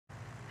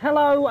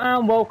Hello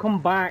and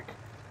welcome back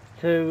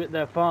to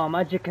the farm.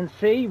 As you can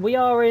see, we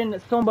are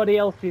in somebody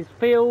else's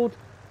field.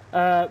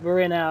 We're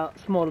in our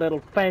small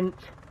little fence.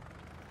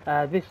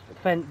 This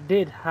fence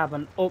did have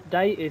an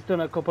update. It's done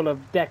a couple of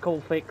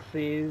decal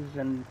fixes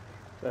and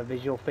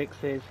visual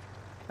fixes,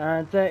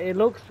 and it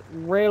looks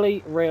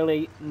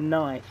really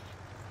nice.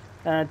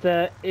 And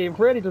it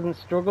really doesn't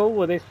struggle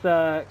with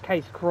this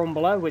case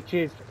crumbler, which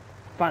is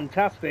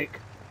fantastic,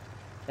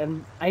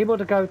 and able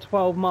to go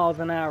 12 miles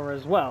an hour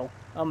as well.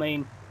 I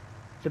mean,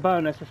 it's a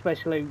bonus,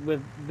 especially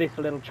with this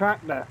little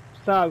tractor.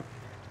 So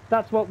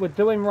that's what we're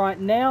doing right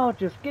now,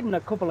 just getting a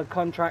couple of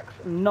contracts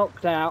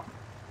knocked out.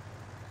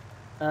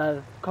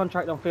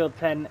 Contract on field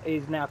 10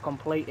 is now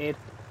completed,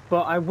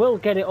 but I will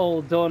get it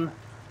all done.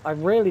 I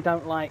really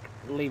don't like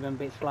leaving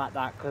bits like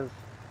that, because,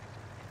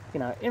 you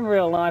know, in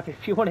real life,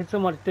 if you wanted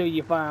someone to do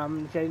your farm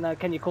and say, no,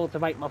 can you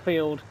cultivate my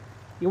field,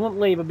 you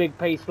wouldn't leave a big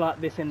piece like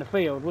this in the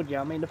field, would you?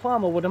 I mean, the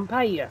farmer wouldn't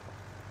pay you.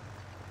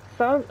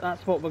 So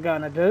that's what we're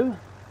going to do,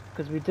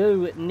 because we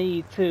do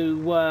need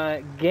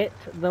to get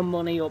the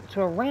money up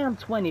to around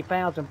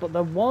 20,000. But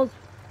there was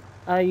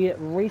a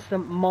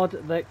recent mod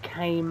that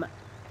came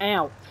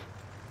out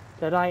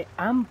that I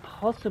am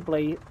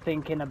possibly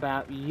thinking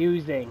about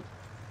using.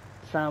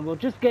 So we'll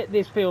just get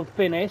this field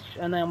finished,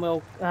 and then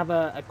we'll have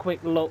a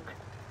quick look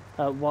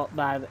at what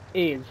that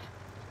is.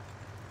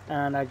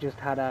 And I just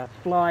had a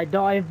fly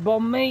dive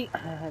bomb me.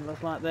 It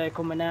looks like they're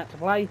coming out to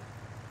play,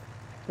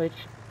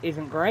 which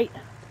isn't great.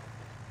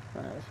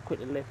 Let's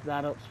quickly lift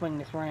that up, swing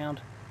this round.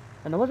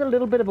 And there was a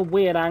little bit of a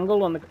weird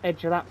angle on the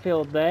edge of that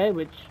field there,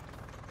 which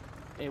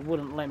it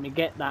wouldn't let me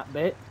get that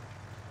bit,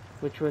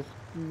 which was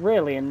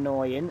really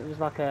annoying. It was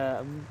like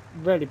a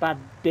really bad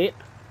dip.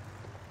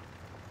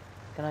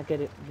 Can I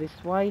get it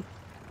this way?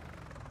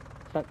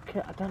 It's like,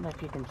 I don't know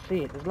if you can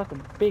see it. There's like a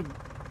big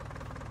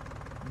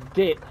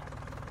dip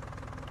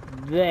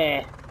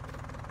there.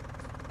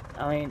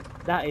 I mean,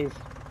 that is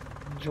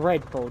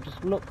dreadful.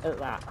 Just look at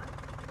that.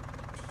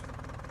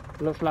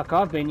 Looks like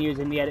I've been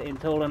using the editing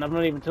tool and I've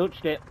not even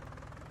touched it.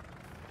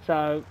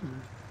 So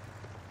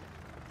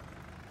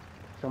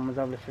someone's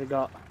obviously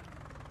got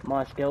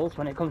my skills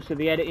when it comes to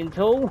the editing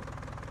tool.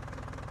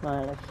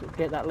 Right, let's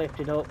get that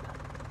lifted up.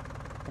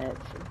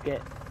 Let's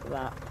get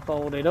that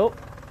folded up.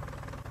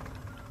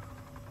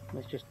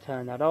 Let's just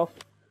turn that off,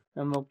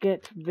 and we'll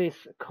get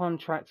this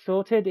contract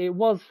sorted. It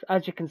was,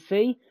 as you can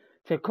see,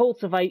 to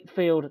cultivate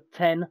field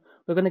 10.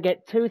 We're going to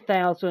get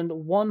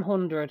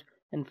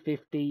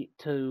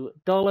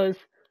 $2,152.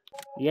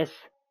 Yes,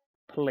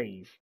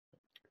 please.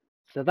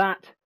 So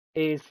that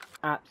is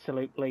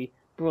absolutely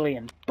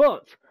brilliant.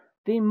 But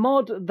the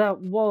mod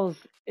that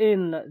was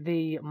in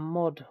the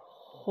mod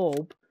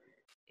hub,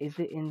 is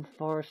it in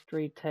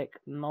forestry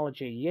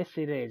technology? Yes,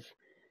 it is.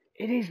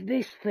 It is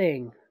this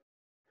thing.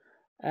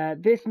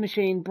 This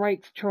machine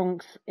breaks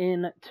trunks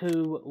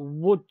into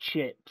wood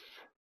chips.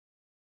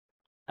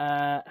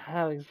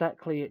 How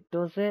exactly it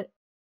does it?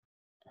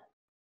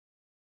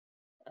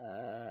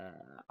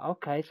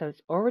 Okay, so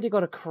it's already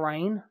got a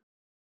crane,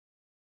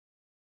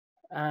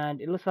 and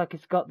it looks like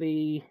it's got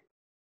the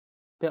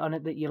bit on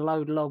it that you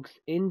load logs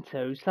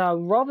into. So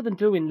rather than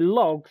doing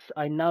logs,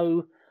 I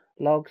know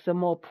logs are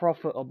more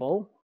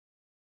profitable,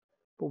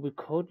 but we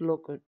could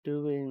look at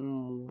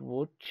doing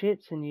wood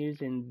chips and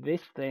using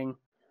this thing.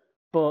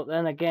 But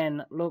then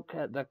again, look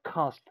at the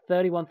cost,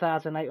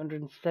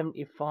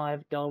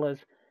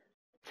 $31,875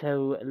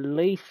 to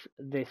lease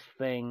this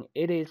thing.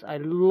 It is a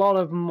lot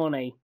of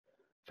money.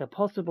 So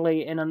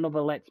possibly in another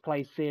Let's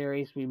Play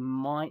series we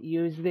might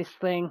use this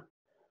thing,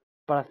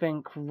 but I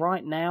think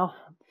right now,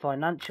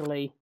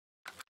 financially,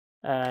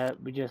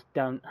 we just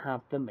don't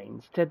have the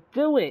means to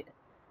do it.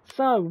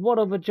 So what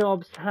other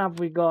jobs have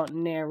we got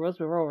near us?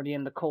 We're already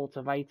in the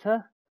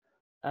cultivator.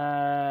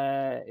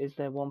 Is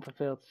there one for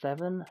field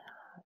 7?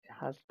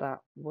 Has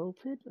that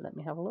wilted? Let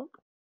me have a look.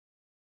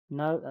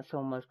 No, that's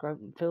almost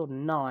grown. Field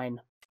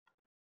 9.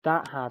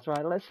 That has.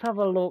 Right, let's have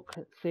a look,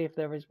 see if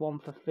there is one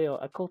for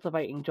a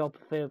cultivating job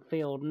for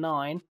field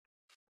 9.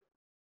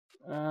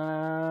 A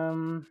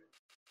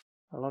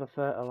lot of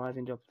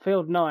fertilizing jobs.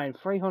 Field 9,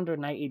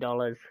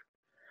 $380.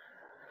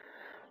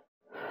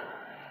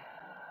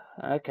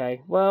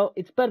 Okay, well,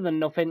 it's better than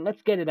nothing.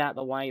 Let's get it out of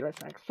the way.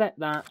 Let's accept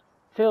that.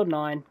 Field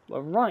 9,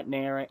 we're right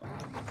near it.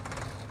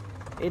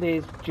 It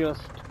is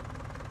just...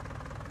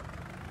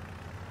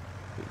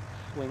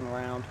 swing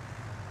around.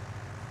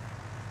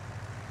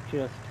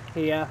 Just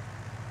here.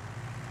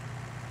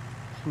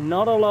 It's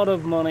not a lot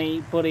of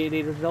money, but it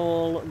is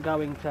all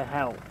going to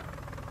help.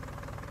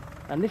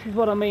 And this is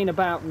what I mean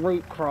about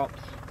root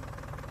crops.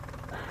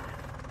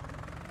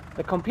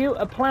 The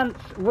computer plants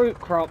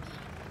root crops,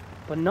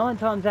 but 9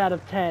 times out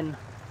of 10,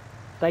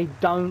 they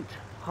don't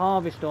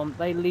harvest them.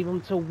 They leave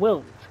them to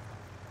wilt.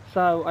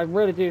 So I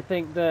really do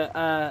think that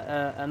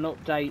an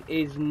update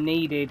is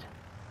needed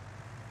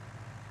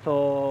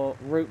for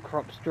root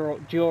crops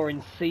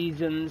during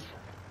seasons,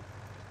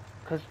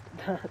 because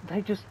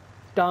they just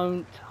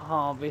don't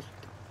harvest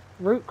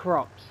root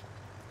crops,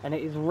 and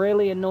it is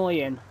really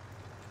annoying.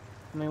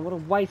 I mean, what a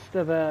waste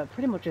of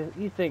pretty much,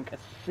 you think, a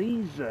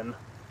season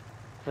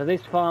for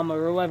this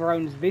farmer, or whoever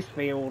owns this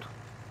field.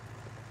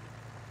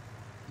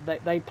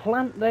 They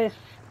plant this,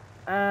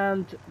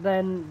 and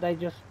then they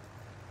just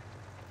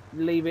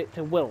leave it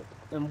to wilt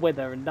and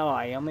wither and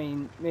die. I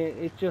mean,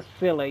 it's just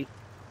silly.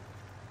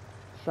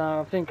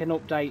 So I think an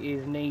update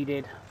is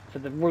needed for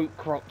the root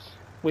crops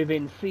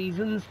within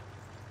seasons.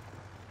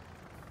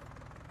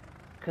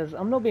 Because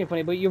I'm not being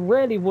funny, but you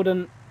really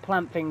wouldn't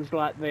plant things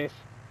like this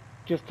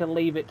just to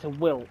leave it to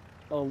wilt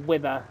or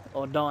wither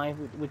or die,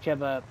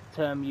 whichever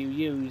term you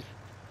use.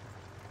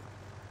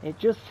 It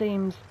just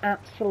seems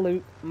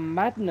absolute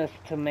madness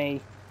to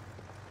me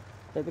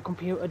that the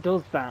computer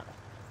does that.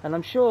 And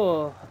I'm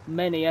sure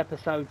many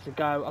episodes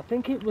ago, I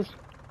think it was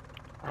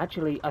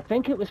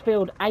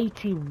field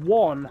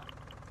 81,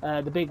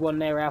 the big one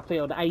near our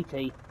field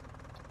 80.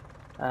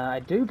 I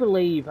do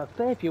believe a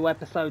fair few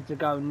episodes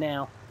ago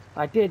now,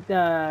 I did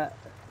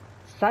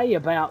say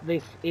about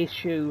this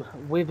issue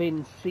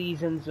within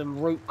seasons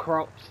and root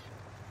crops.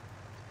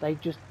 They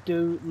just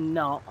do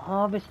not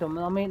harvest them.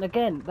 I mean,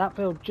 again, that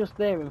field just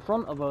there in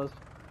front of us,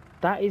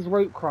 that is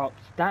root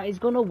crops. That is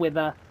going to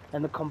wither,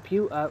 and the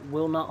computer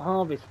will not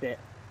harvest it.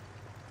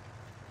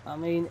 I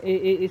mean,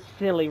 it's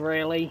silly,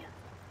 really.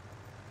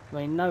 I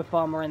mean, no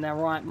farmer in their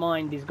right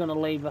mind is going to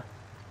leave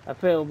a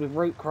field with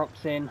root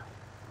crops in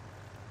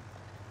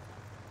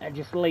and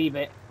just leave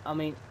it. I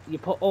mean, you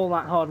put all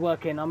that hard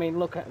work in. I mean,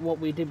 look at what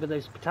we did with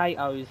those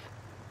potatoes.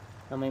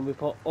 I mean, we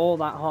put all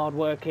that hard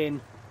work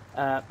in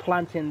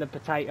planting the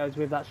potatoes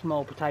with that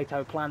small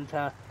potato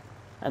planter,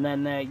 and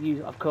then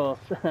you, of course,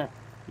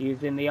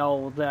 using the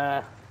old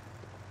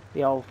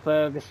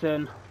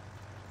Ferguson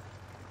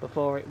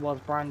before it was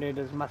branded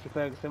as Massey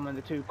Ferguson when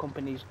the two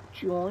companies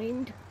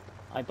joined,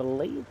 I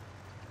believe.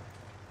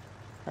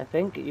 I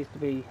think it used to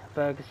be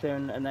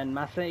Ferguson and then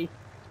Massey.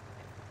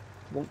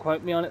 Won't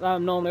quote me on it though,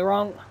 I'm normally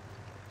wrong.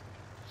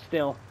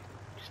 Still,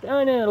 just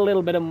earning a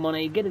little bit of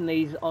money, getting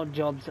these odd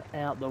jobs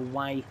out the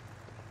way.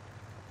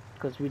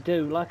 Because we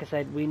do, like I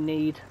said, we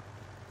need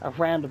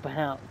around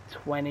about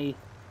 20+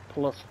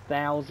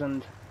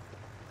 thousand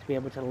to be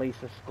able to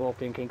lease a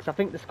Scorpion King. Because I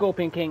think the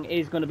Scorpion King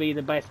is going to be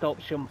the best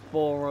option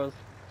for us.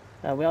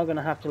 We are going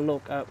to have to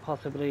look at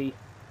possibly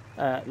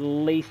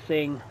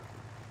leasing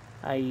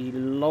a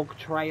log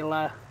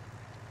trailer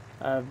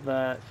of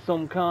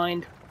some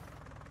kind.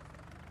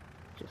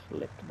 Just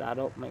lift that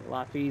up, make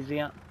life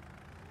easier.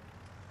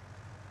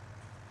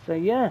 So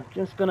yeah,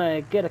 just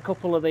gonna get a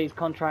couple of these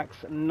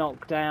contracts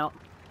knocked out.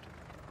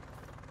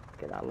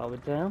 Get that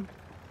lowered down.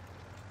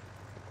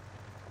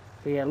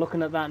 So yeah,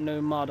 looking at that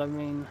new mod, I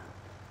mean,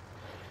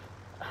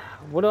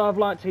 would I have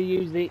liked to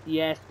use it?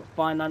 Yes, but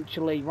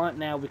financially, right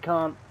now we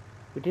can't.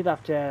 We did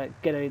have to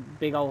get a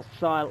big old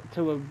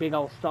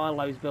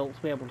silos built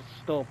to be able to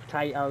store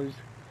potatoes,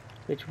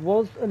 which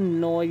was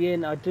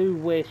annoying. I do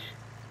wish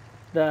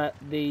that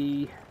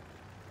the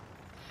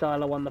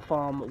silo on the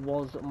farm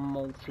was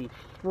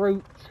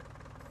multi-fruit.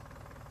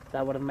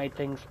 That would have made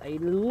things a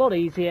lot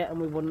easier, and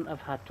we wouldn't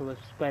have had to have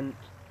spent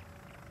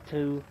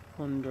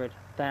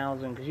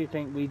 200,000, because you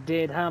think we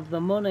did have the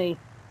money.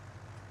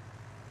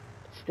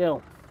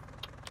 Still,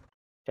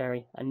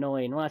 very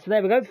annoying. Right, so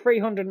there we go,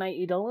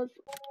 $380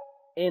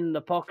 in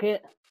the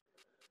pocket.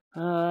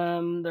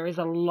 There is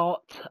a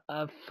lot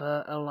of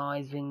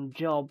fertilizing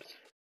jobs,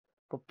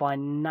 but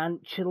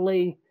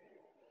financially,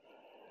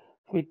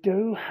 we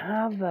do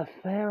have a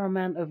fair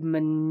amount of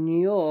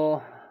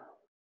manure.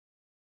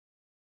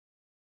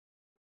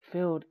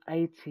 Field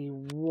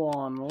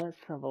 81,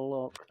 let's have a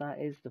look. That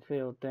is the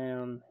field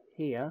down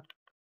here.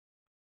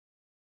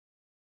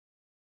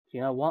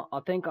 You know what? I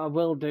think I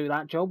will do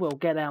that job. We'll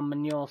get our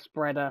manure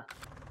spreader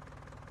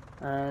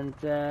and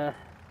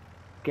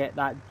get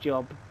that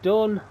job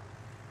done.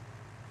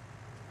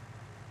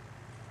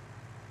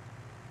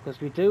 Because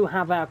we do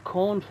have our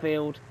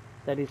cornfield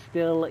that is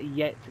still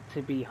yet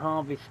to be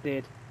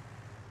harvested.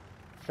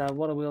 So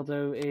what I will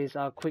do is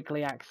I'll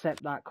quickly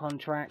accept that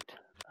contract.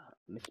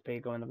 Miss P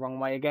going the wrong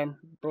way again.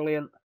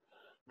 Brilliant.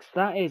 Because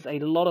that is a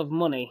lot of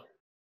money.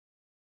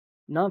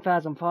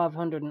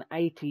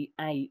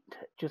 9,588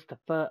 just to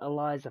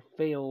fertilise a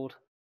field.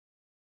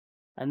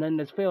 And then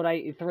there's field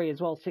 83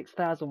 as well,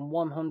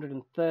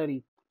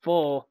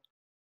 6,134.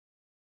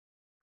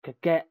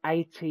 Could get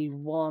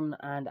 81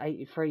 and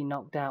 83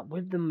 knocked out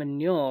with the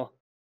manure.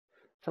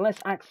 So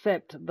let's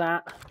accept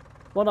that.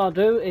 What I'll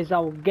do is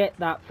I'll get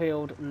that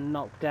field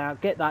knocked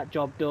out, get that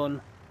job done.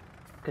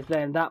 Because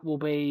then that will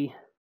be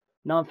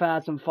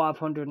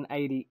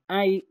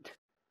 9,588.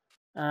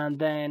 And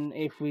then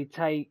if we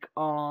take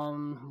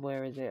on,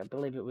 where is it? I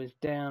believe it was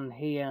down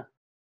here.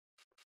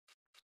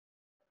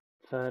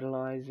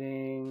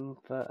 Fertilizing,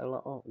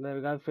 oh, there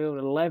we go, field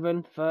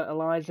 11,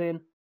 fertilizing.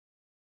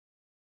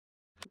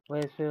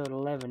 Where's field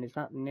 11? Is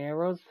that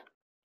near us?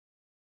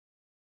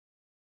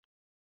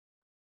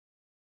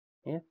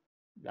 Yeah,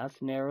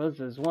 that's near us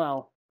as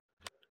well.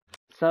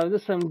 So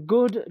there's some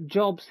good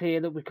jobs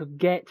here that we could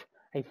get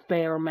a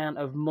fair amount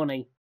of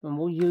money. And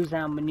we'll use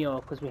our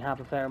manure because we have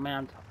a fair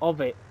amount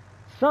of it.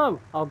 So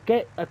I'll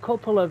get a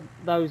couple of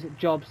those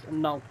jobs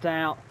knocked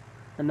out,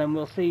 and then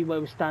we'll see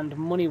where we stand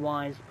money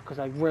wise, because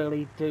I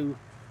really do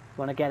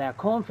want to get our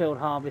cornfield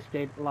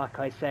harvested, like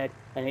I said,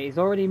 and it is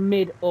already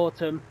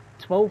mid-autumn,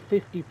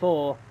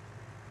 12:54,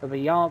 but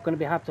we are going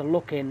to have to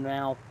look in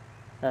now,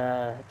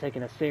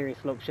 taking a serious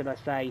look, should I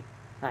say,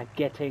 at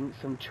getting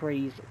some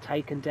trees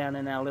taken down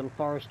in our little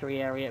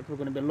forestry area if we're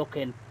going to be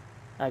looking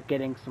at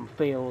getting some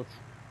fields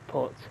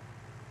put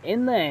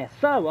in there.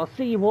 So I'll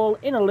see you all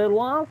in a little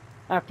while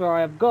after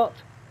I have got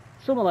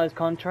some of those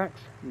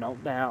contracts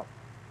knocked out.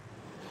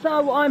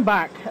 So I'm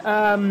back.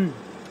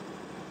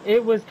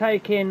 It was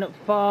taking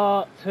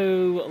far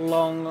too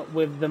long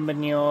with the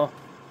manure,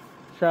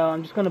 so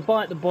I'm just going to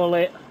bite the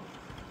bullet.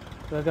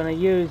 We're going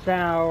to use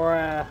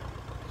our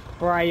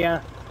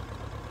sprayer.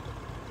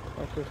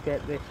 Let's just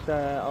get this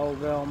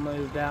old girl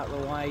moved out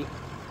of the way.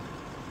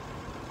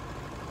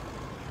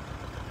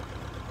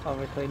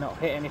 Obviously not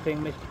hit anything,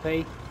 Mr.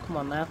 P. Come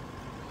on now.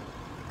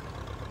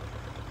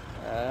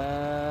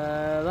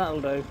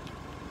 That'll do.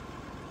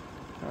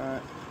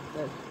 Alright,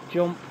 let's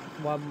jump.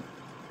 Well,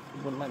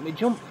 it wouldn't let me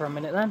jump for a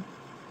minute then.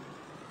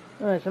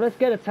 Alright, so let's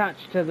get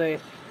attached to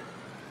this.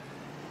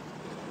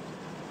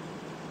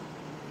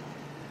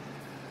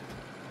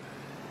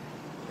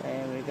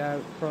 There we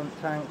go, front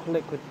tank,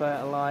 liquid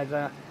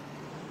fertiliser.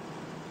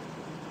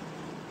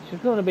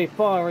 It's going to be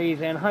far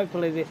easier, and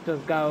hopefully this does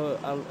go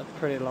a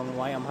pretty long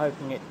way. I'm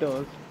hoping it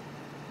does.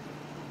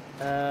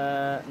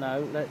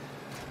 No,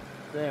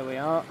 there we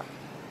are.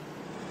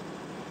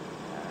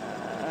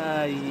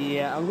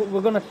 Yeah,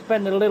 we're going to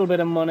spend a little bit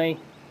of money.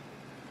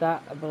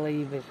 That, I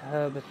believe, is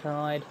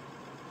herbicide.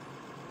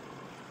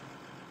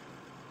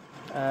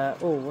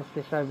 Oh, what's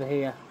this over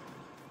here?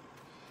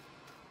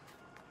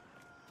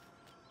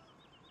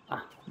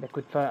 Ah,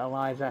 liquid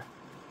fertiliser.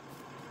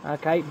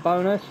 Okay,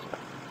 bonus.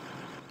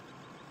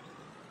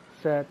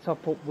 Let's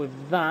top up with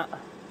that.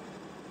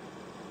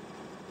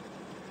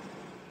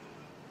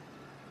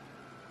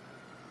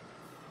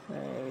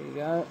 There we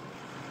go.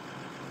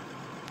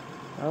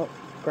 Oh,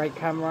 great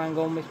camera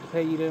angle, Mr.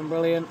 P, you're doing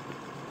brilliant.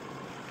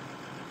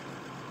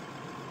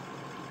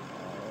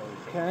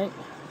 Okay.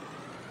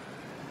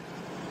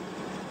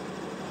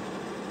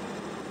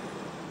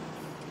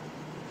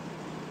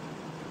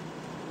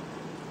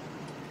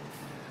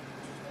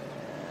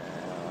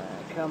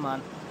 Come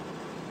on.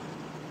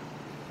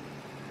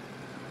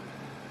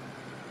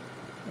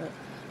 Let's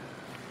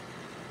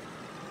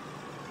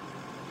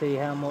see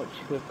how much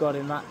we've got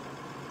in that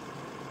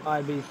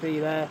IBC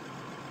there.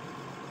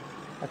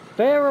 A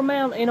fair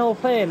amount, in all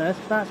fairness.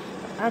 That's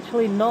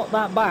actually not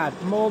that bad.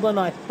 More than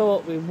I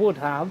thought we would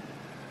have.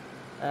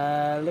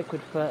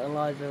 Liquid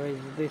fertiliser is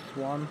this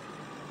one.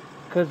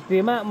 Because the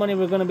amount of money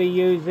we're going to be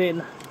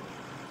using...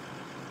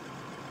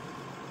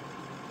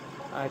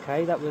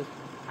 Okay, that was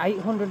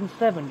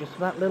 807 just for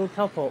that little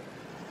top up.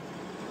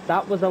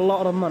 That was a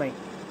lot of money.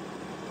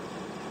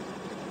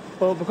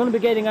 But we're going to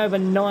be getting over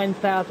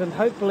 9,000.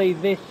 Hopefully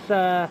this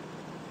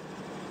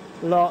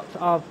lot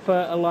of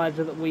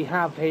fertiliser that we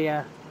have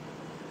here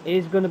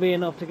is going to be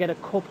enough to get a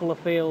couple of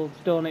fields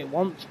done. It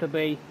wants to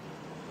be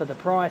for the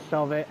price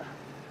of it.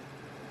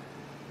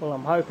 Well,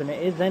 I'm hoping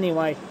it is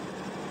anyway.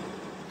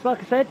 So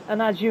like I said,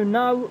 and as you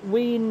know,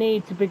 we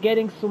need to be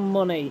getting some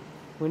money.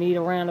 We need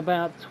around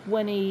about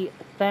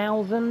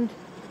 20,000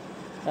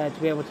 to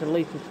be able to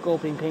lease the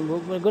Scorpion King.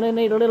 We're going to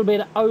need a little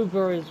bit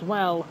over as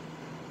well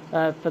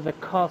for the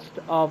cost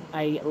of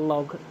a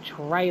log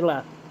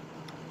trailer.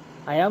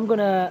 I am going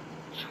to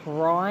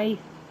try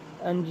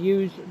and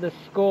use the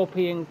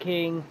Scorpion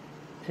King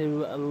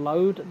to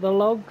load the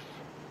logs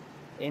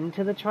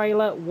into the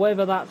trailer.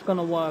 Whether that's going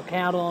to work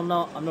out or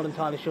not, I'm not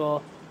entirely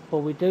sure. But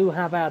we do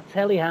have our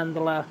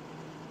telehandler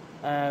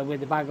with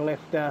the bag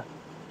lifter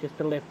just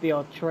to lift the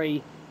odd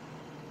tree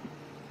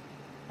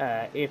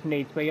if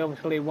needs be.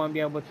 Obviously it won't be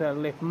able to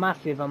lift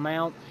massive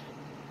amounts,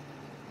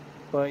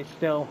 but it's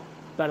still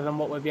better than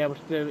what we'd be able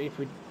to do if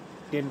we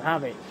didn't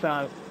have it.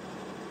 So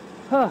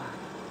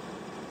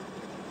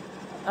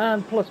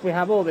and plus we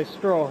have all this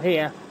straw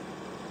here.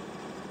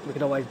 We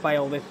could always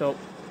bale this up,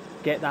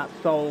 get that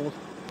sold.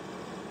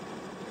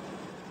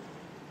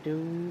 Slow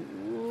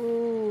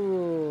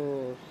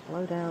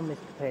down, Mr.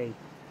 P.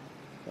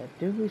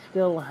 Do we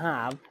still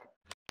have...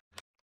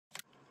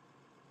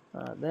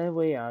 there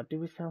we are. Do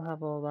we still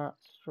have all that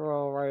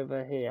straw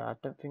over here? I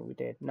don't think we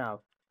did.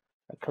 No.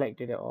 I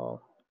collected it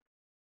all.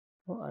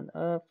 What on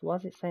earth?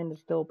 Was it saying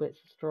there's still bits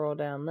of straw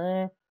down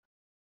there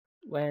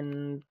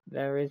when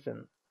there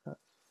isn't? That's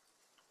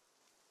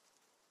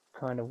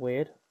kind of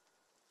weird.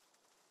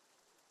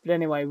 But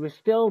anyway, we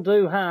still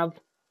do have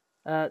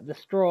the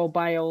straw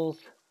bales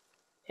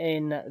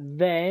in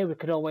there. We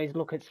could always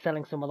look at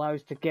selling some of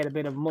those to get a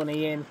bit of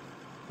money in.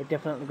 We're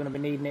definitely going to be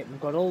needing it. We've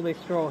got all this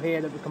straw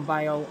here that we can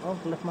bale. Oh,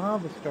 I've left my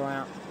harvester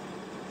out.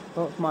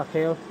 Well, it's my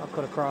field. I've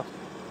cut across.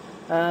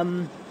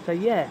 So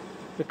yeah,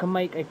 we can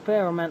make a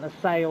fair amount of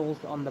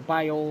sales on the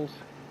bales.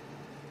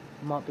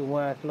 It might be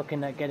worth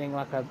looking at getting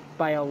like a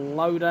bale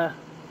loader,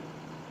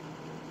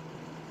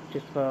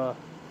 just for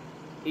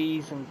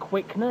ease and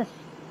quickness,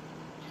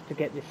 just to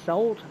get this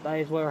sold. That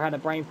is where I had a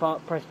brain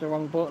fart, pressed the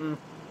wrong button,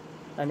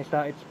 and it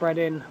started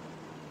spreading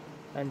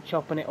and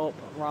chopping it up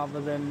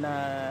rather than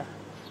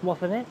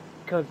swathing it,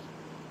 because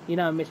you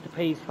know Mr.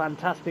 P's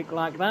fantastic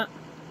like that.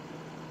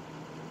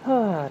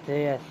 Oh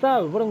dear.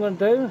 So what I'm going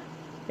to do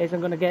is I'm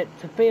going to get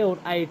to field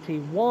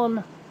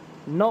 81,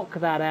 knock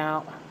that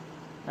out,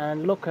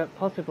 and look at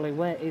possibly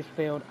where is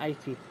field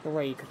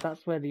 83, because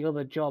that's where the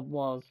other job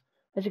was.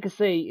 As you can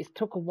see, it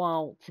took a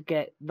while to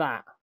get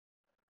that.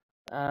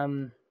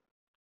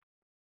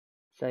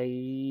 So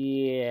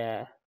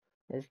yeah,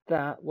 there's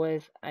that.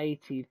 Where's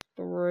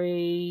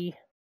 83?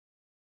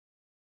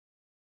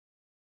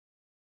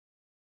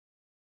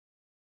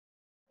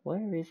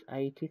 Where is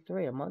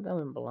 83? Am I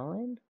going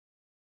blind?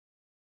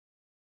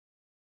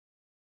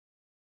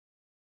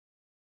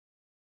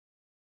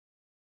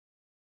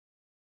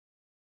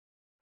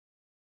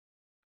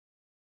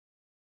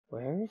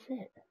 Where is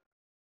it?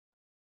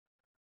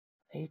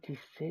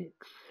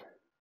 86,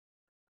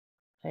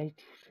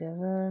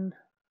 87,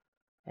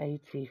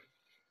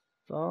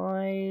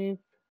 85.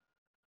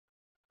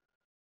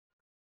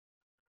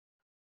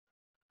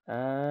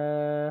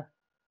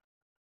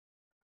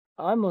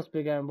 I must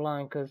be going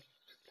blind because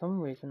for some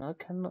reason I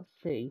cannot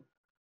see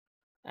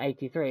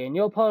 83. And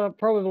you're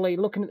probably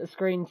looking at the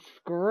screen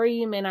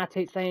screaming at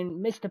it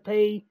saying, Mr.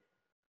 P,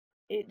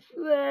 it's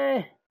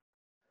there.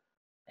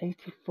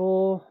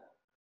 84,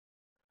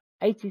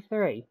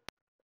 83.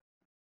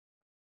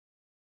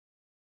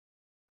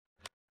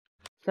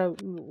 So,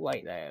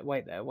 wait there.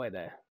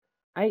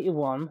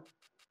 81.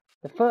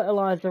 The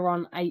fertilizer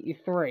on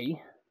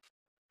 83.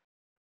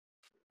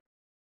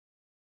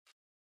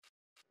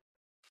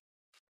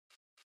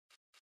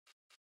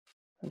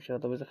 I'm sure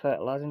there was a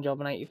fertilizing job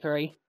on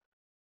 83.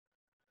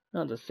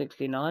 Not just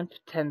 69.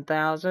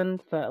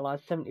 10,000.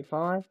 Fertilizer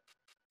 75.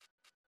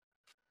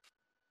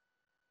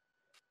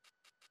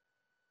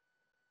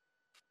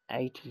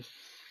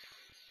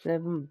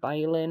 87.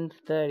 Baling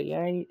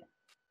 38.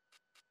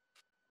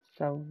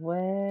 So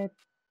where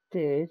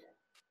did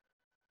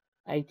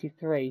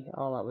 83?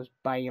 Oh, that was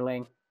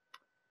baling.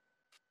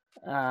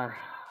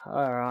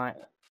 Alright.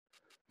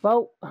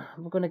 Well,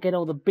 we're going to get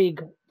all the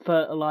big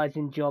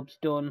fertilizing jobs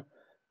done.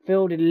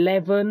 Field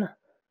 11,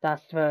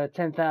 that's for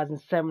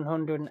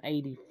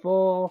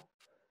 10,784.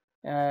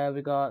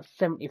 We got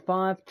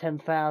 75,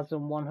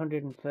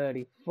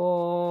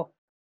 10,134.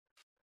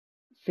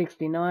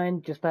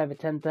 69, just over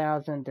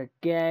 10,000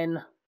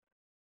 again.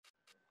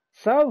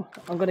 So,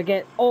 I'm going to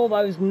get all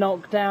those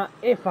knocked out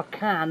if I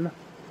can.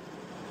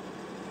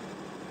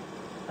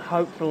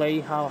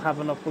 Hopefully, I'll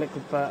have enough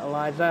liquid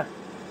fertilizer.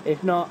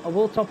 If not, I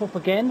will top up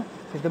again,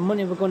 because the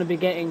money we're going to be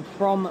getting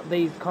from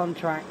these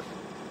contracts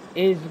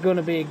is going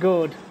to be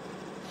good.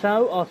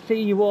 So, I'll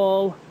see you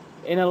all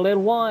in a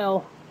little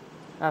while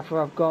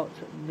after I've got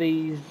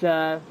these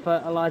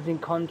fertilizing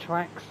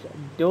contracts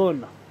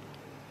done.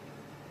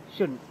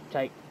 Shouldn't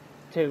take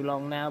too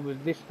long now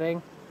with this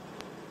thing.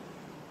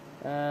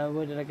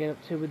 Where did I get up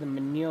to with the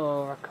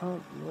manure? I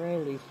can't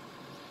really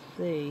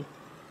see.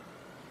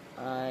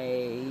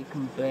 I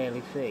can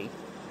barely see.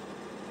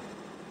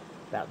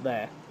 That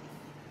there.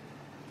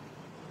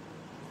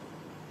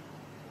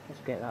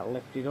 Let's get that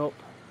lifted up.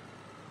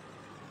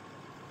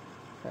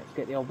 Let's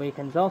get the old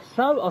beacons off.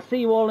 So, I'll see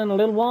you all in a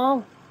little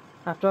while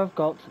after I've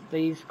got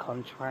these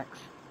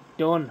contracts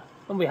done.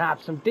 And we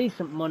have some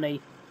decent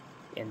money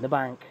in the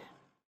bank.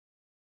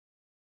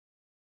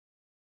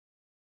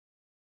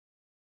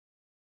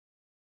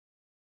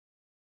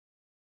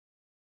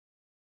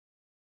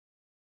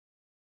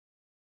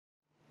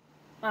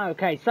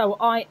 Okay, so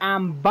I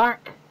am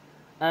back.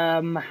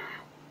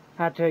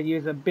 Had to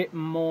use a bit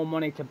more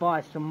money to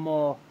buy some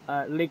more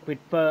liquid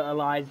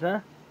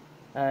fertilizer.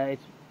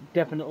 It's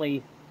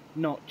definitely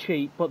not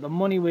cheap, but the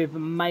money we've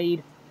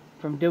made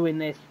from doing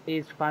this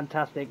is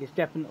fantastic. It's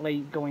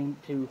definitely going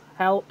to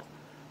help.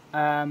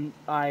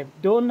 I've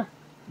done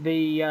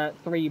the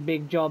 3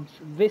 big jobs.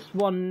 This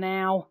one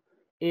now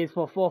is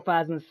for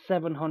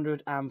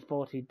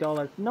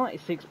 $4,740,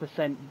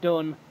 96%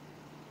 done.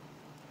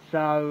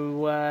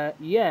 So,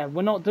 yeah,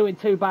 we're not doing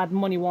too bad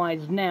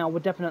money-wise now. We're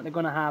definitely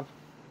going to have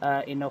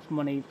enough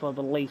money for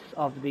the lease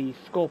of the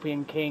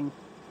Scorpion King.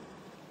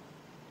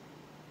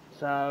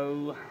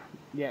 So,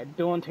 yeah,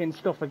 daunting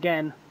stuff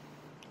again.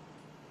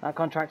 That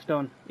contract's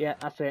done. Yeah,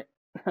 that's it.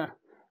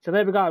 So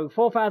there we go,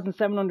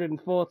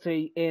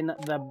 4,740 in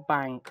the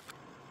bank.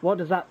 What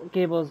does that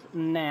give us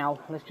now?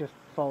 Let's just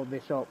fold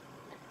this up.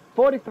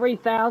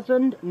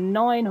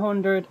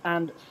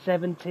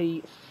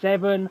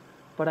 43,977.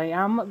 But I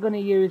am going to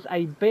use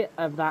a bit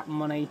of that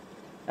money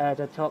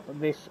to top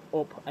this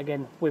up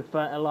again with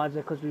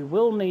fertilizer, because we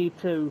will need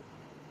to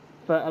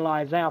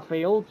fertilize our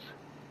fields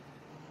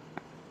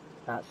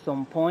at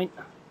some point.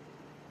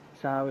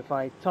 So if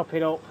I top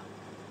it up,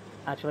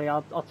 actually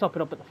I'll top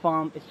it up at the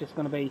farm. It's just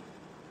going to be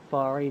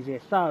far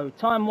easier. So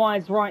time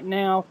wise right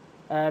now,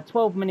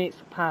 12 minutes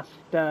past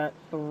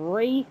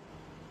 3.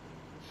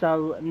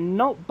 So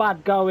not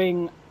bad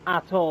going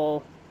at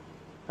all.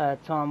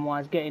 Time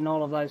wise, getting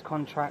all of those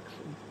contracts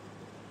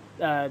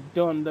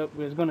done that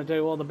we was going to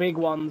do, all the big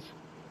ones.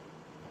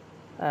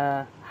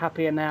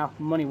 Happier now,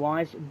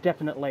 money-wise,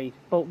 definitely.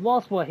 But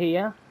whilst we're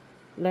here,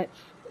 let's...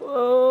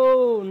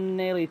 Oh,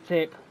 nearly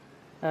tip.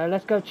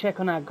 Let's go check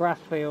on our grass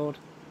field.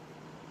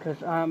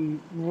 Because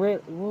I'm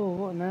really... Whoa,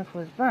 what on earth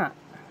was that?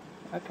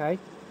 Okay.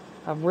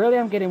 I really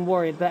am getting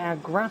worried that our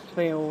grass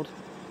field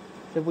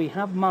that we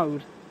have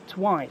mowed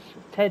twice,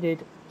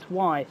 tedded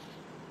twice,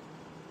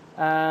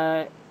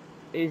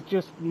 is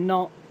just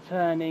not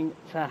turning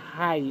to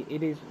hay.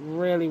 It is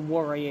really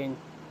worrying.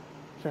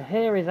 So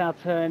here is our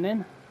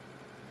turning.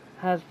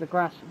 Has the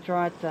grass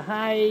dried to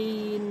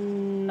hay?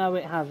 No,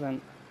 it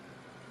hasn't.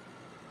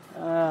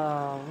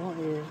 Oh, what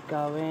is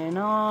going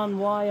on?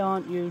 Why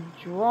aren't you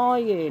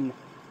drying?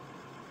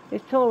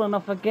 It's tall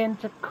enough again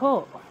to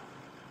cut.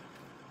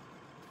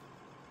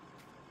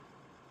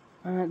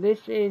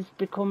 This is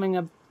becoming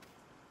a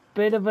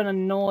bit of an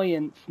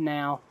annoyance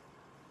now.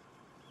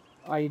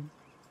 I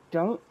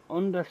don't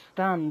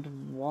understand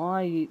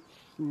why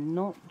it's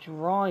not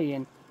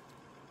drying.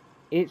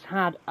 It's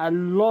had a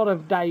lot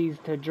of days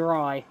to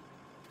dry.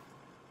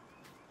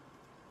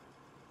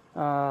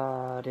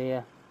 Oh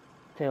dear.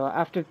 Till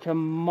after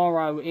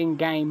tomorrow in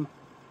game,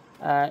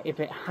 if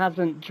it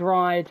hasn't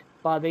dried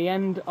by the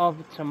end of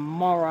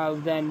tomorrow,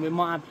 then we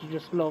might have to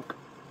just look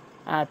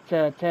at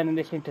turning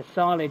this into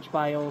silage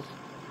bales,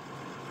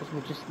 because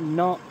it's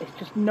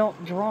just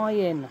not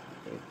drying.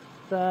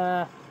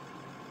 It's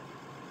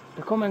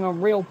becoming a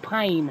real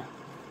pain. It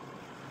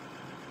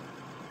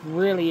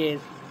really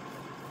is.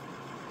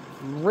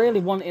 I'm really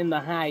wanting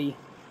the hay,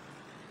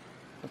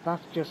 but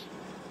that's just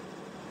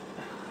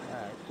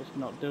it's just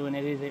not doing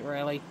it, is it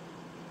really?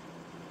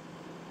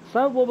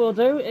 So what we'll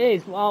do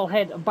is I'll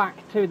head back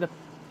to the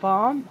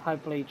farm,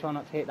 hopefully try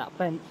not to hit that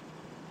fence,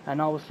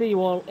 and I will see you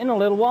all in a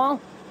little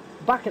while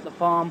back at the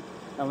farm,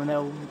 and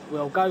then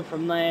we'll go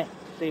from there to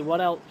see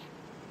what else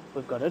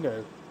we've got to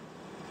do.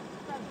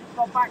 So just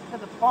got back to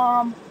the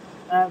farm.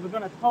 We're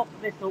going to top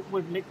this up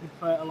with liquid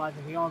fertiliser.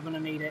 We are going to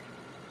need it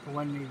for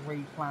when we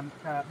replant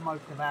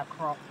most of our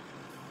crops.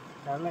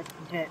 So let's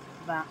get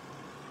that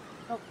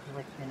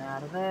drifting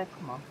out of there.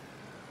 Come on.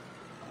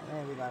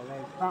 There we go.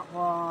 There's that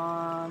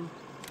one.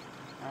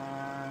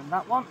 And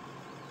that one.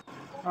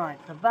 Right,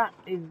 so that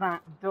is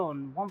that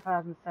done.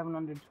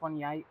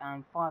 1,728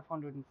 and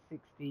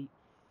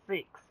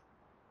 566.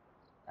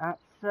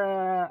 That's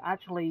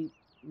actually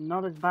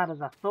not as bad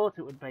as I thought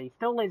it would be.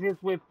 Still leaves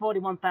us with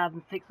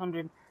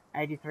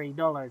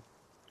 $41,683.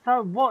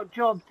 So what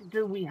jobs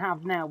do we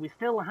have now? We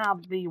still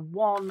have the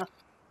one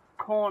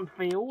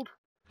cornfield.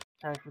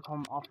 So if we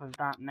come off of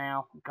that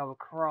now, go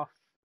across.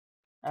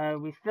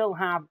 We still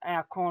have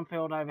our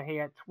cornfield over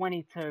here,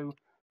 22.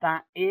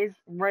 That is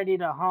ready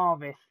to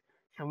harvest.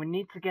 So we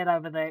need to get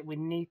over there. We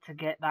need to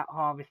get that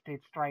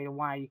harvested straight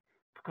away,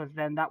 because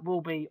then that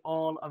will be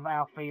all of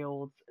our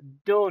fields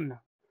done.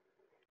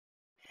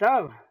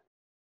 So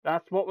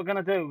that's what we're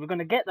going to do. We're going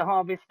to get the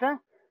harvester.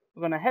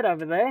 We're going to head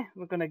over there.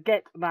 We're going to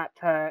get that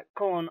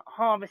corn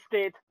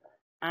harvested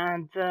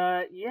and,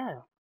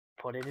 yeah,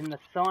 put it in the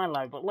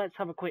silo. But let's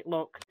have a quick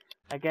look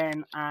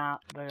again at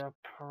the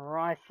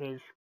prices.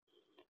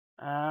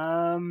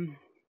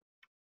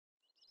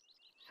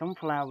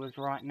 Sunflowers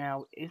right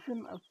now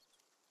isn't a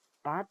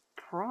bad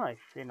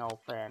price, in all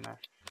fairness.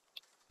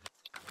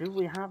 Do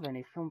we have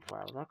any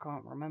sunflowers? I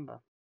can't remember.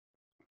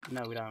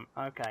 No, we don't.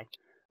 Okay.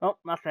 Oh,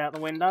 that's out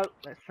the window.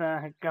 Let's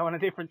go on a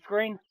different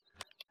screen.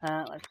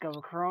 Let's go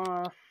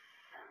across.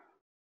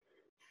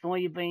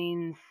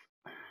 Soybeans.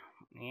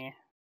 Yeah.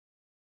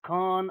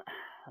 Corn.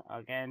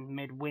 Again,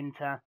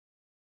 midwinter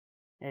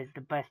is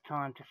the best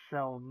time to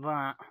sell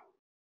that.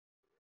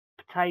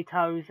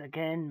 Potatoes,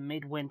 again,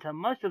 midwinter.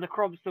 Most of the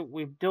crops that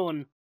we've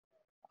done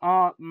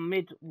are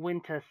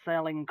midwinter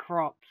selling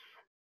crops.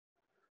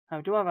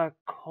 We do have a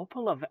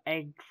couple of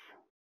eggs.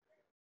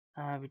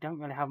 We don't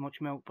really have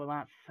much milk, but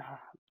that's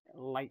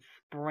late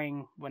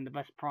spring when the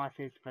best price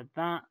is for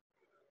that.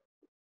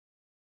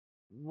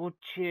 Wood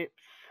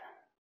chips.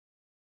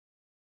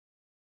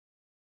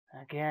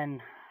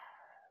 Again,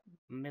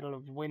 middle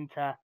of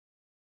winter.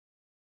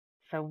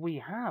 So we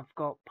have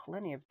got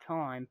plenty of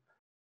time.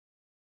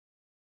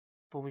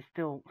 But we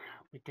do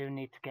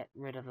need to get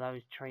rid of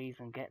those trees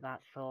and get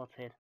that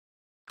sorted.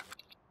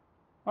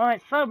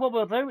 Alright, so what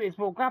we'll do is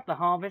we'll grab the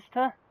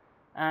harvester,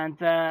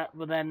 and I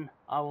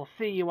will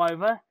see you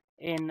over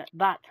in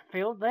that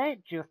field there,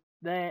 just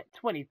there,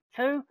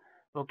 22.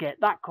 We'll get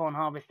that corn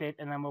harvested,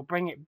 and then we'll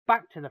bring it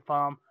back to the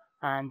farm,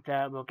 and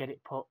we'll get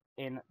it put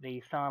in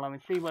the silo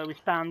and see where we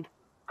stand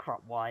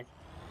crop-wise.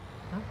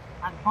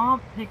 At the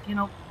farm, picking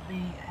up the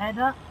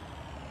header.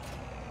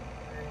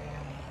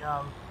 There we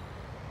go.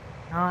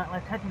 Alright,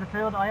 let's head to the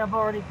field. I have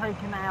already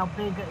taken our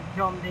big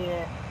John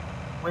Deere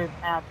with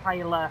our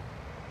trailer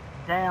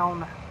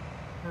down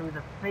to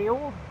the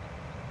field.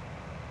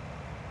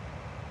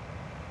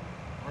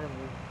 Really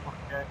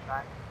fucking dirt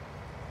track.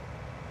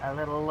 A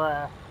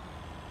little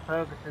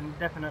Ferguson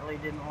definitely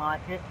didn't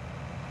like it.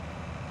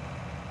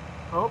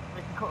 But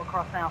we can cut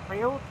across our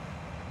field.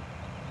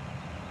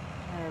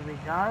 There we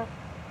go.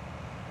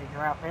 These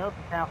are our fields,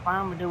 it's our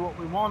farm, we do what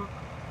we want.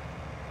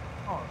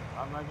 Oh,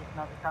 I just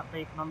noticed that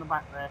beacon on the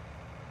back there.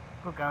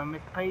 Good going,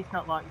 Mr. P. It's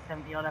not like you're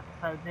 70 odd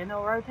episodes in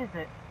already, is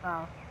it?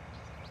 So,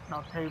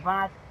 not too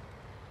bad.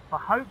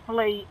 But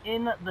hopefully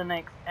in the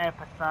next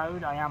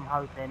episode, I am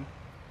hoping,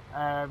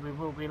 we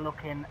will be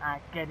looking at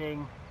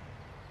getting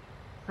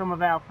some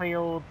of our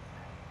fields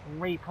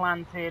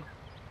replanted,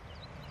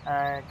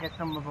 get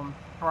some of them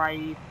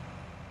sprayed,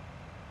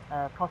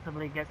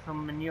 possibly get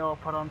some manure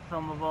put on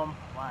some of them.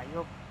 Wow,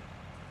 you're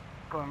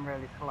going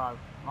really slow.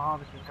 My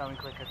harvest is going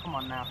quicker, come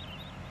on now.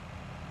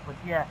 But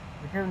yeah,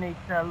 we do need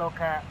to look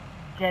at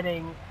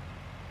getting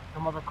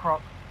some other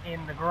crops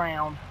in the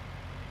ground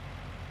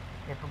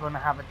if we're going to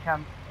have a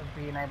chance of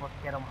being able to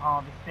get them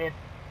harvested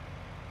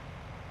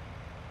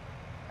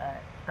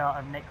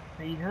start of next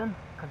season,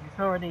 because it's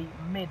already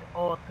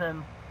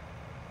mid-autumn.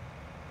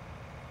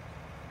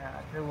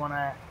 I do want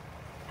to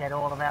get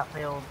all of our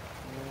fields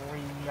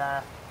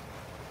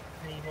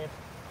seeded.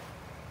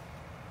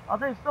 I'll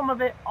do some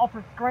of it off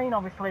the screen.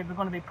 Obviously we're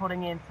going to be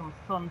putting in some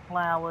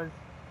sunflowers.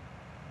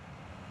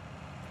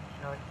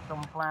 Show it's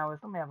sunflowers.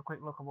 Let me have a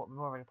quick look at what we've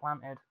already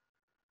planted.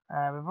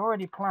 We've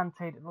already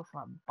planted, it looks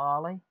like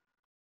barley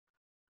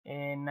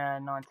in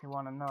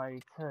 91 and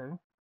 92.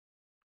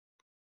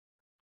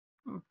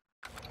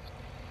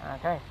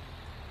 Okay,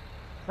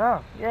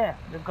 so yeah,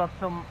 we've got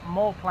some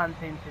more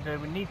planting to do.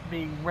 We need to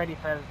be ready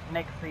for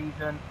next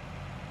season,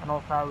 and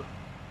also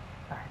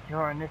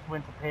during this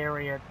winter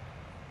period,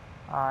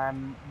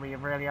 we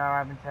really are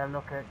having to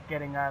look at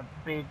getting a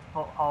big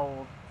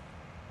foothold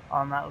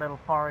on that little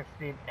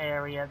forested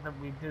area that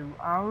we do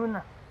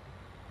own.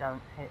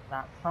 Don't hit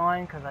that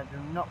sign, because I do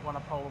not want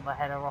to pull the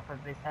header off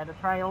of this header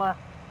trailer.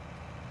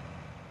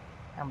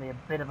 Can be a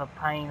bit of a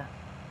pain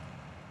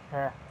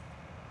to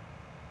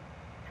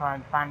try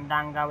and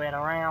fandango it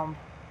around.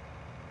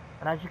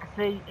 But as you can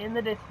see in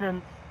the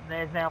distance,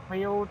 there's our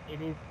field.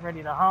 It is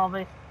ready to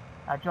harvest.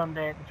 John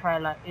Deere, the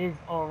trailer is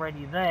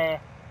already there,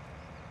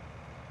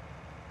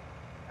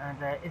 and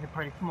it's a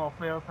pretty small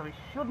field, so it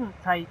shouldn't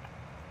take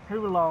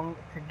too long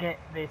to get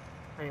this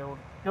field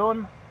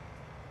done,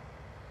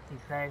 he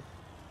says.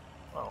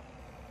 Well,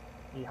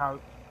 he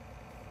hopes.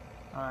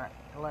 Alright,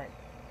 let's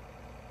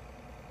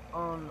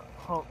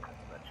unhook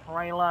the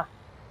trailer.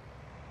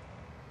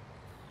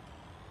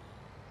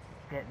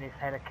 Get this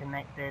header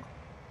connected.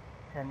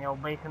 Turn the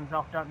old beacons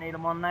off, don't need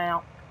them on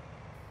now.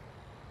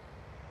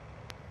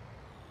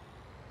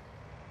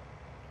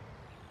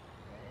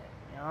 There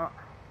we are.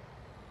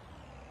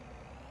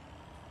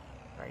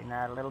 Straighten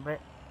out a little bit.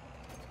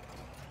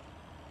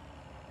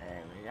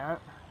 There we go.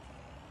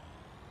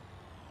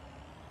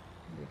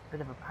 It's a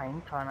bit of a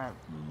pain trying to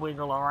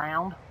wiggle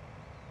around.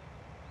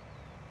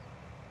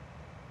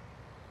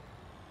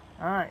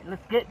 Alright,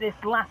 let's get this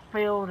last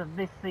field of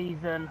this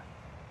season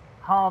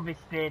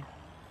harvested.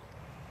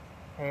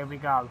 Here we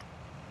go.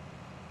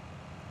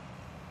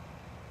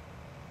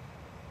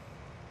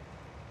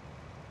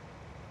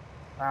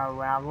 So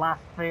our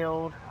last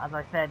field, as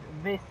I said,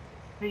 this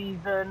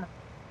season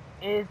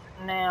is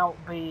now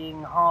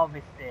being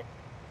harvested.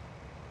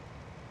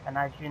 And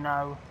as you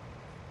know,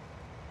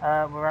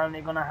 we're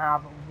only going to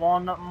have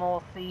one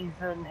more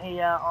season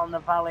here on the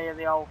Valley of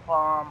the Old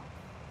Farm.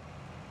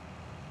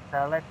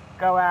 So let's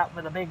go out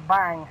with a big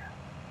bang.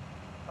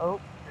 Oh,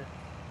 just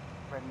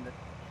spreading the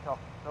shop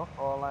stuff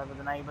all over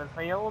the neighbour's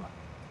field.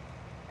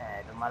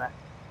 Doesn't matter.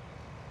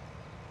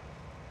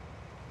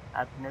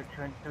 Adds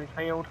nutrients to his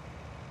field.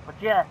 But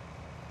yeah,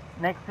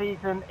 next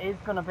season is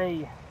going to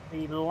be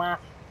the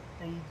last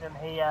season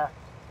here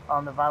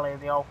on the Valley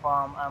of the Old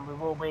Farm, and we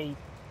will be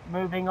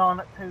moving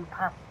on to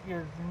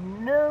pastures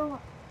new.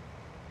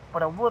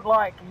 But I would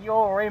like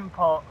your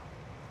input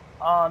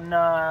on,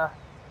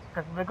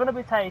 because we're going to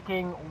be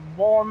taking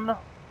one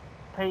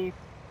piece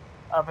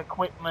of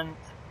equipment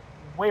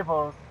with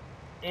us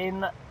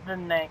in the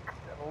next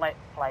Let's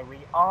Play. We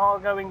are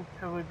going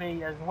to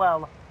be as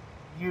well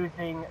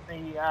using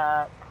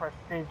the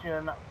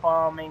Precision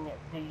Farming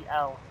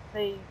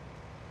DLC,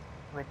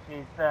 which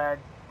is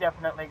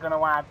definitely going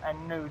to add a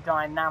new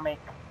dynamic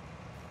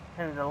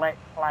to the Let's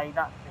Play,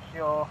 that's for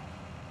sure.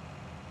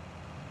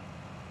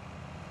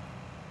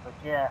 But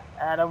yeah,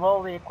 out of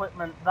all the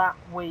equipment that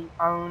we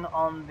own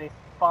on this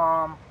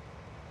farm,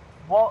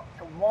 what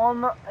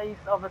one piece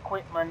of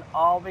equipment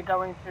are we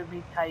going to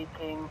be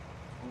taking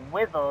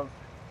with us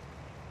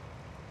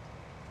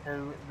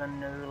to the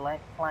new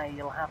Let's Play?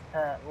 You'll have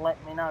to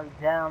let me know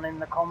down in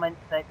the comment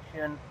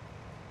section,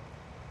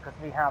 because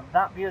we have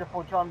that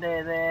beautiful John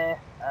Deere there,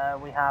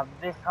 we have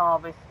this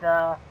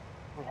harvester,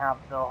 we have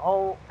the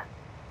Hulk,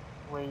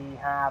 we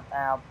have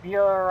our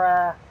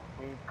Bura,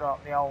 we've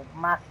got the old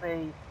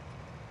Massey,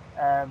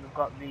 we've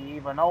got the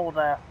even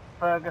older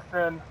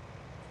Ferguson,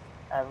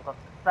 we've got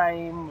the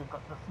same, we've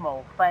got the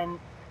small fence.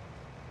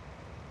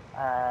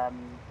 I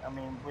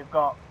mean, we've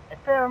got a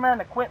fair amount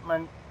of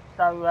equipment,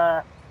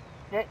 so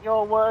get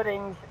your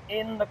wordings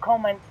in the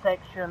comment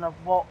section of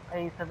what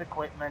piece of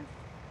equipment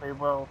we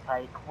will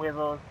take with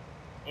us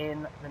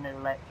in the new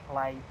Let's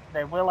Play.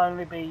 There will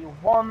only be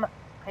one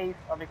piece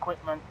of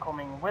equipment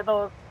coming with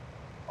us,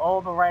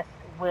 all the rest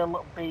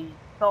will be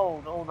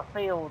sold, all the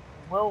fields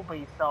will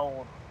be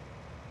sold,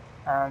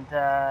 and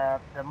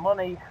the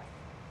money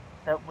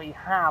that we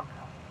have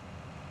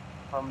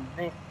from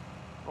this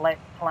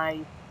Let's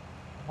Play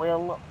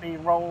will be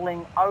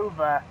rolling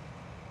over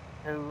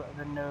to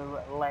the new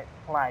Let's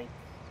Play.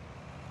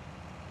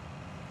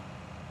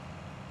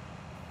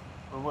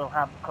 We will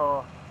have, of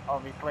course,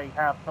 obviously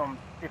have some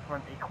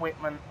different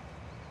equipment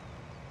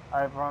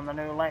over on the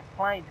new Let's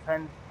Play.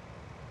 Depends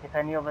if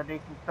any other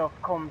decent stuff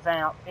comes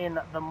out in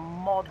the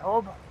mod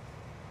hub.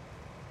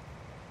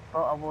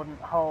 But I wouldn't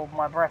hold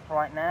my breath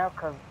right now,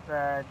 because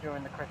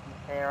during the Christmas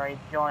period,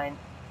 Giant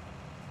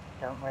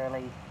don't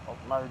really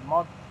upload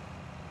mods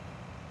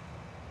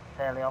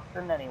fairly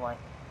often anyway.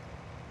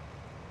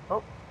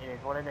 But it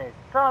is what it is.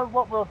 So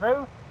what we'll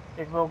do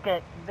is we'll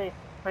get this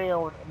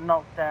field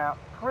knocked out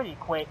pretty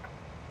quick,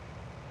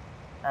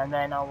 and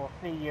then I will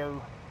see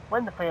you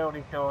when the field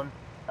is done,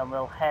 and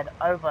we'll head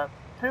over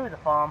to the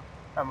farm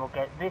and we'll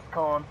get this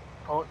corn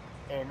put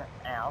in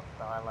our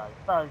silo.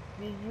 So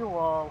see you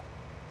all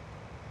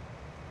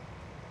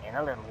in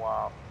a little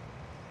while.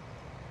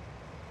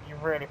 You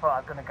really thought I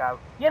was going to go,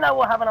 you know,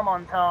 we're having a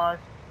montage.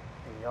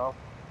 See you all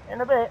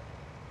in a bit.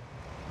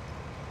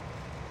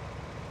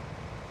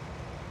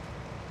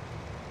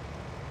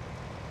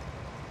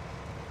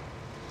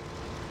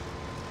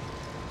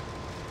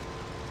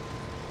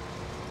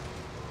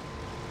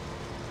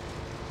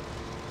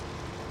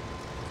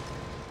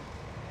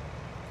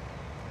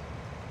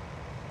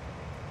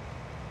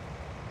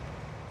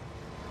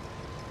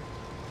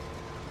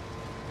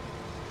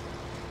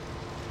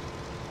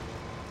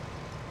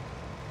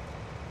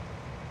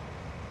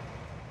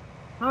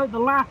 So the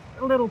last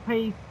little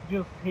piece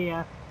just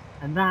here,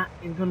 and that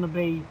is going to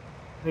be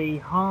the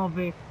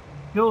harvest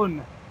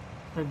done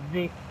for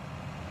this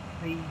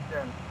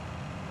season.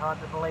 It's hard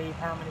to believe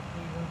how many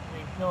seasons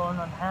we've done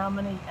and how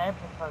many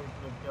episodes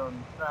we've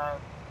done. So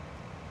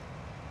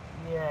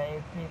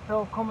yeah, it's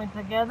all coming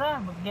together.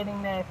 We're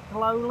getting there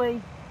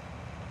slowly.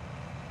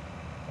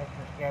 Let's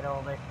just get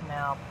all this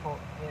now put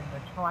in the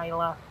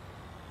trailer.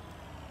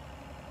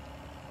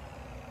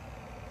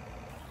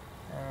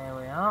 There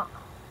we are.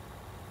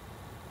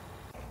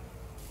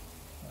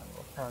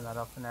 Turn that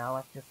off for now.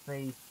 Let's just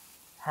see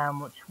how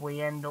much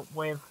we end up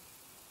with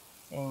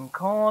in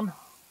corn.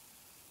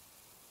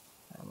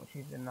 How much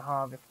is in the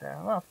harvester?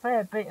 Well, a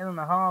fair bit in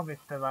the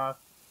harvester though.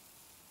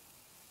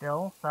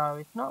 Still, so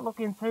it's not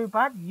looking too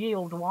bad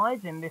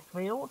yield-wise in this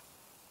field.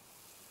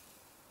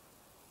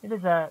 It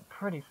is a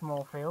pretty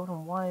small field,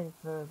 and why is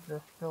there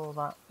still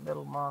that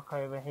little mark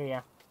over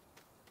here?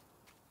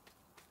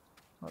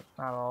 What's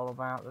that all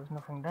about? There's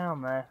nothing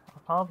down there.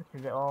 I've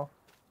harvested it all.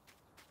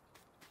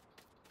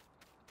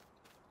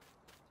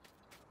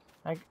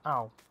 Like,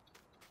 oh,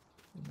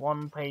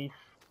 one piece.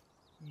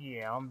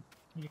 Yeah,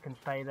 you can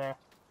stay there.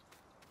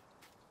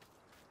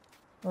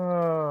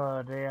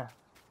 Oh dear.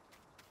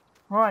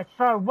 Right,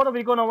 so what are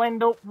we going to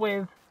end up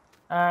with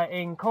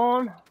in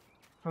corn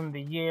from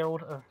the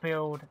yield of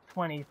field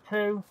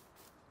 22?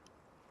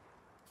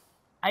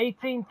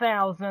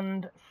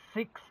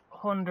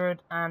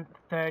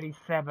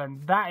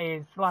 18,637. That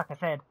is, like I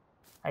said,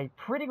 a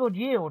pretty good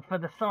yield for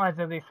the size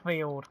of this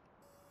field.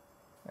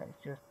 Let's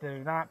just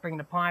do that, bring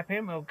the pipe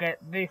in, we'll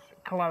get this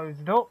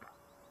closed up.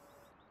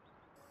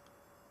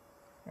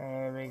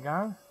 There we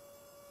go.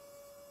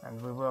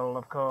 And we will,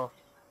 of course,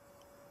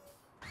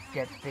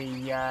 get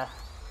the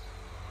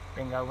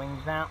bingo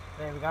wings out.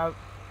 There we go.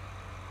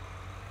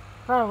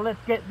 So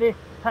let's get this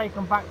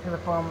taken back to the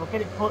farm, we'll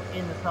get it put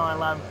in the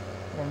silo,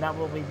 and that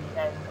will be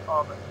the end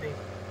of this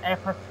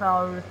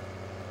episode.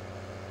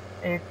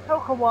 It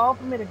took a while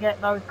for me to get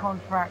those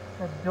contracts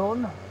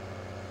done.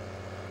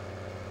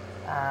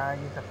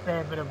 Used a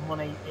fair bit of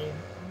money in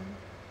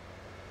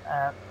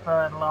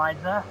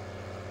fertilizer,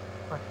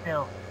 but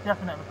still,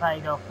 definitely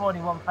paid off.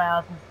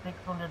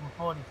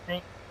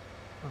 41,646.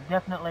 We've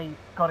definitely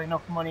got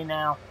enough money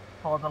now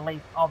for the lease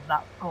of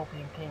that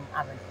Scorpion King,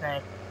 as I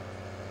said.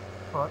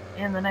 But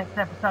in the next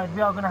episode,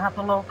 we are going to have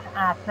to look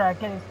at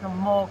getting some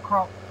more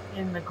crops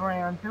in the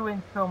ground,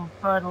 doing some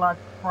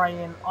fertilizer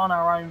spraying on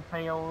our own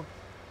fields,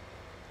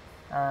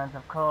 and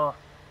of course,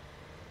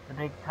 the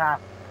big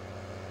task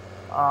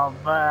of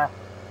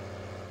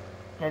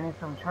getting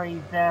some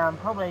trees down.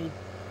 Probably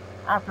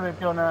after we've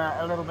done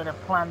a little bit of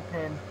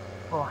planting,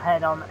 we'll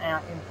head on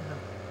out into the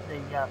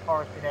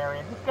forested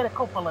area. Just get a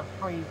couple of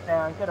trees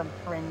down, get them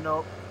trimmed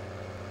up.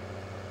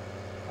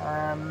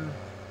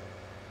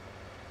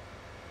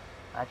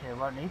 Actually, we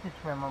won't need to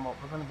trim them up.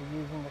 We're going to be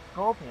using the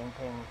Scorpion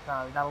King,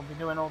 so that will be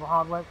doing all the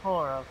hard work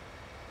for us.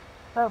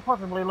 So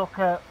possibly look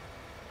at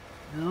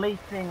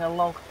leasing a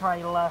log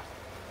trailer.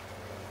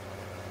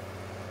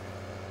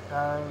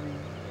 So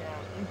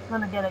yeah, it's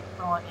going to get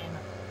exciting.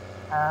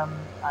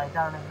 I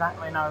don't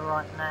exactly know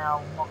right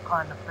now what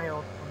kind of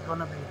fields we're going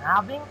to be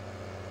having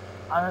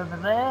over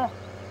there,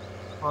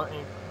 but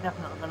it's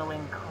definitely going to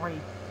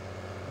increase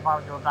the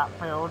value of that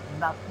field.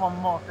 And that's one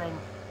more thing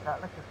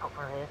that, let's just cut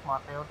through here, it's my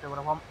field, do what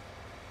I want.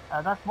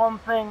 That's one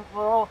thing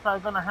we're also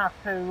going to have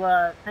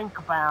to think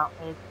about,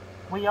 is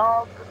we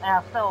are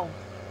ourselves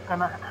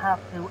gonna have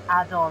to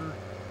add on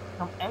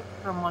some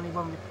extra money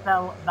when we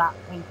sell that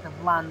piece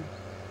of land,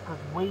 because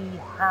we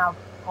have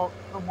put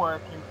the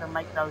work in to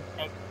make those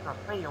extra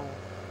fields.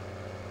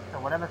 So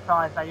whatever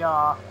size they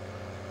are,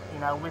 you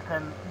know, we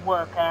can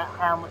work out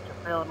how much a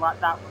field like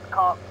that would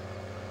cost,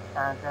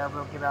 and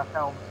we'll give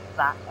ourselves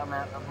that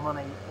amount of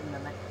money in the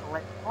next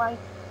Let's Play.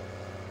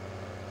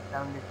 It's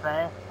only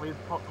fair. We've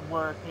put the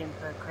work in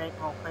to create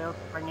more fields,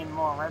 to bring in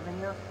more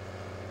revenue.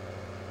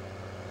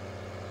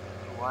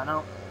 Why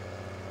not?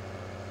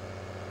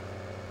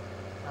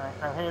 Alright,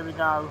 so here we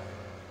go.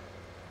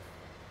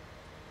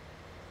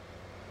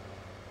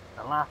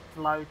 The last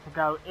load to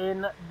go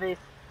in this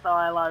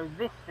silo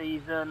this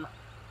season.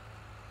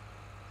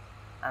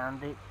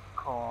 And it's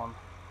corn.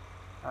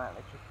 Alright,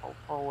 let's just pull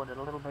forward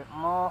a little bit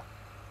more.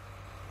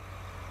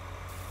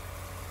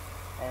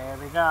 There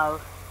we go.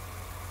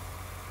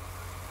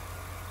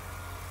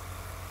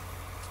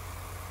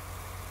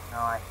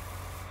 Nice.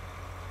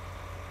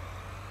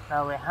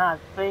 So it has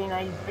been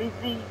a busy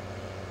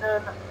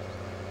season.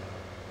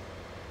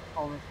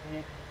 Obviously,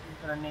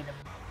 it's going to need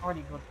a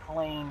pretty good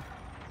clean.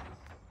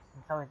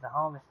 And so is the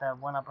harvester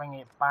when I bring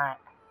it back.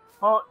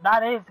 But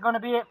that is going to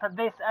be it for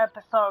this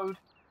episode.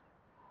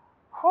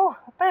 Whew,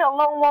 it's been a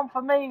long one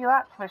for me,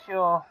 that's for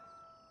sure.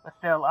 But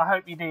still, I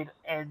hope you did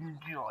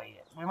enjoy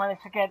it. We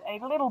managed to get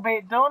a little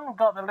bit done.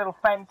 Got the little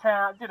fence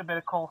out, did a bit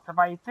of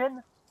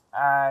cultivating.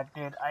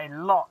 Did a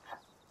lot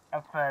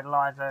of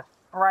fertilizer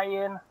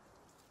spraying.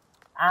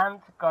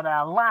 And got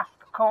our last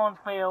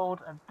cornfield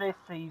of this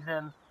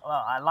season.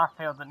 Well, our last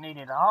field that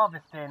needed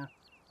harvesting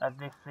of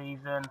this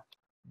season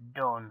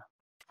done.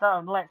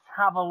 So let's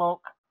have a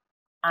look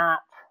at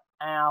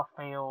our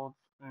fields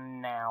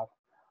now.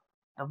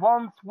 The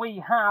ones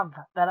we have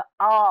that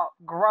are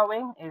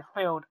growing is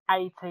field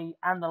 80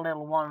 and the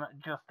little one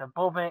just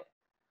above it.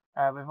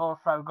 We've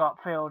also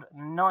got field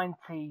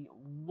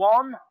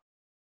 91,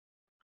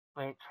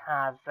 which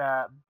has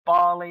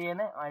barley in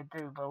it. I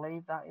do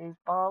believe that is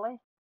barley.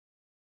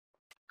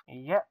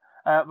 Yep.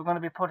 We're going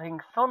to be putting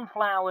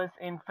sunflowers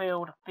in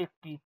field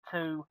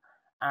 52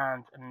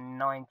 and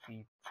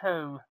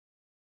 92.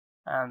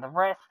 And the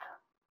rest,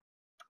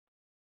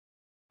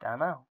 don't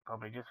know,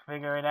 probably just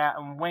figure it out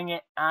and wing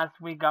it as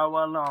we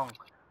go along.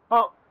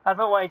 But, as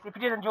always, if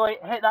you did enjoy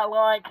it, hit that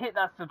like, hit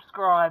that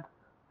subscribe,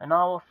 and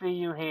I will see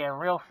you here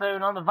real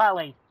soon on the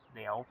valley,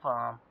 the old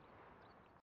farm.